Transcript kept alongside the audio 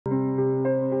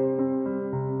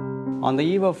On the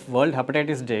eve of World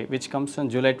Hepatitis Day, which comes on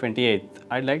July 28th,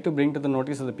 I'd like to bring to the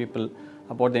notice of the people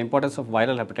about the importance of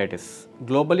viral hepatitis.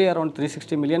 Globally, around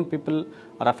 360 million people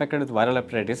are affected with viral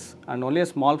hepatitis, and only a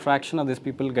small fraction of these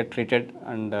people get treated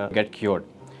and get cured.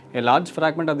 A large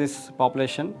fragment of this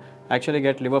population actually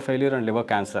get liver failure and liver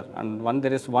cancer, and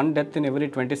there is one death in every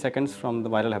 20 seconds from the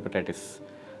viral hepatitis.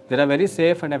 There are very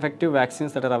safe and effective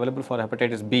vaccines that are available for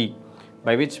hepatitis B,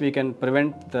 by which we can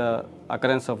prevent the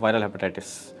occurrence of viral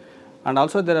hepatitis. And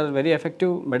also there are very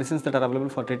effective medicines that are available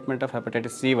for treatment of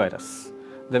hepatitis C virus.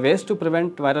 The ways to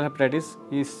prevent viral hepatitis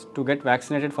is to get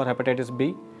vaccinated for hepatitis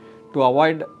B, to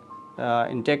avoid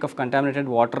intake of contaminated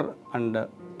water and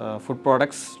food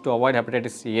products to avoid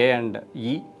hepatitis A and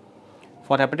E.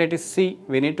 For hepatitis C,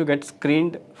 we need to get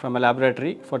screened from a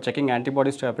laboratory for checking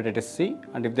antibodies to hepatitis C,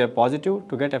 and if they are positive,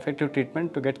 to get effective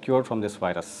treatment to get cured from this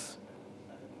virus.